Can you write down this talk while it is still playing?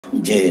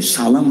যে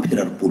সালাম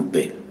ফেরার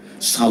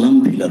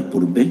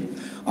পূর্বে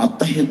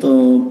আত্তাহিয়াত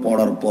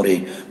পড়ার পরে,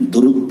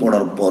 দরুদ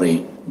পড়ার পরে,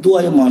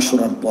 দুআয়ে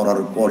মাশুরার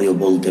পড়ার পরেও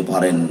বলতে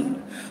পারেন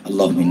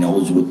আল্লাহুম্মা ইন্নী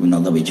আউযু বিকা মিন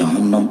আযাবি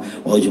জাহান্নাম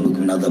ওয়া আউযু বিকা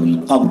মিন আযাবিল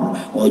কবর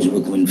ওয়া আউযু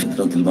বিকা মিন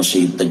ফিতনাতিল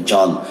মাসীহিদ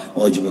দাজ্জাল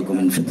ওয়া আউযু বিকা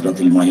মিন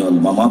ফিতনাতিল মাহইয়া ওয়াল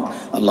মামাত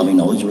আল্লাহুম্মা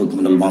ইন্নী আউযু বিকা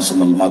মিনাল মাসিম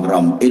ওয়াল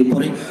মাগরাম।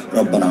 এরপরে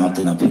রব্বানা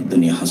আতিনা ফিদ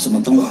দুনিয়া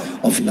হাসানাতাও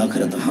ওয়া ফিল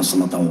আখিরাতি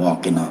হাসানাতাও ওয়া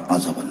কিনা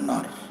আযাবান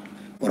নার।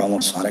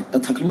 পরামর্শ আরেকটা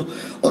থাকলো,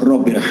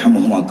 রব্বির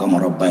হামহুমা কামা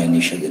রাব্বায়ানি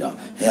সগীরা।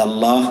 হে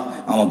আল্লাহ,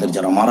 আমাদের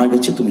যারা মারা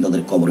গেছে তুমি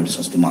তাদের কবরের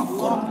শাস্তি মাফ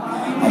করো।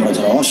 আমরা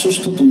যারা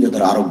অসুস্থ তুমি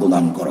তাদের আরোগ্য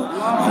দান করো।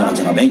 আমরা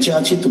যারা বেঁচে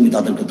আছি তুমি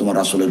তাদেরকে তোমার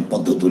রাসূলের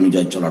পদ্ধতি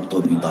অনুযায়ী চলার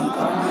তৌফিক দান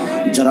করো।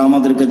 যারা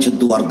আমাদের কাছে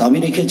দুয়ার দাবি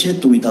রেখেছে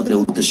তুমি তাদের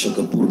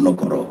উদ্দেশ্যকে পূর্ণ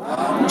করো।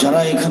 যারা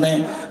এখানে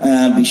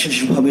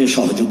বিশেষভাবে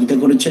সহযোগিতা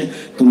করেছে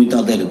তুমি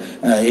তাদের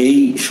এই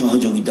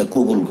সহযোগিতা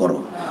কবুল করো।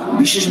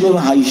 বিশেষভাবে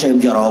হাই সাহেব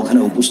যারা ওখানে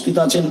উপস্থিত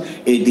আছেন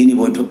এই দিনই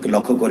বৈঠককে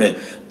লক্ষ্য করে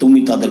তুমি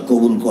তাদের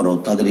কবুল করো,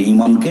 তাদের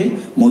ঈমানকে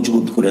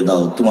মজবুত করে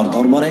দাও। তোমার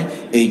দরবারে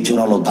এই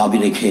জোরালো দাবি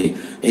রেখে,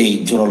 এই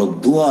জোরালো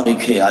দোয়া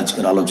রেখে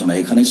আজকের আলোচনা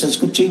এখানে শেষ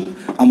করছি।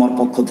 আমার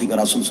পক্ষ থেকে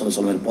রাসূল সাল্লাল্লাহু আলাইহি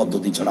ওয়াসাল্লামের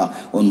পদ্ধতি ছাড়া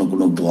অন্য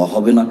কোনো দোয়া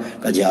হবে না,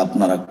 কাজে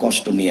আপনারা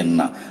কষ্ট নিয়েন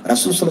না।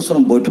 রাসূল সাল্লাল্লাহু আলাইহি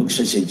ওয়াসাল্লাম বৈঠক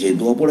শেষে যে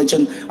দোয়া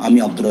পড়েছেন আমি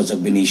আব্দুর রাজ্জাক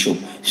বিন ইউসুফ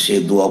সে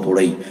দোয়া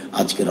পড়েই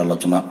আজকের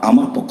আলোচনা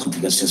আমার পক্ষ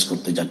থেকে শেষ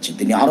করতে যাচ্ছি।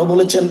 তিনি আরো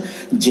বলেছেন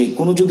যে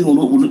কোনো যদি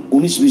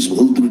 19-20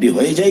 ভুল ত্রুটি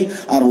হয়ে যায়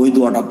আর ওই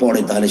দোয়াটা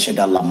পড়ে তাহলে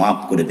সেটা আল্লাহ মাফ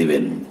করে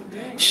দিবেন।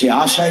 সে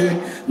আশাই,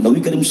 নবী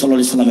করিম সাল্লাল্লাহু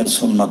আলাইহি ওয়াসাল্লামের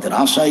সুন্নাতের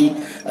আশাই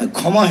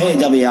ক্ষমা হয়ে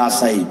যাবে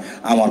আশাই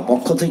আমার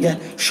পক্ষ থেকে,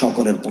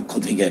 সকলের পক্ষ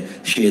থেকে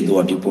সে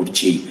দোয়াটি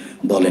পড়ছি।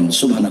 বলেন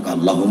সুবহানাকা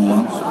আল্লাহুম্মা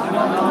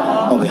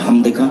ওয়া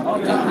বিহামদিকা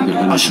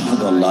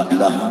আশহাদু আল্লা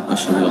ইলাহা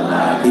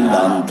ইল্লা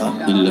আনতা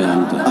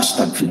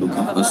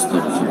আস্তাগফিরুকা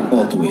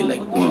ওয়া আতুবু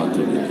ইলাইক।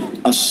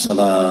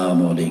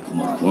 আসসালামু আলাইকুম।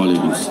 ওয়া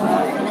আলাইকুম আসসালাম।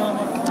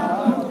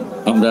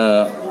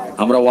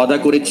 আমরা ওয়াদা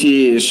করেছি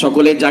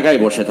সকলের জায়গায়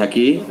বসে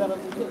থাকি।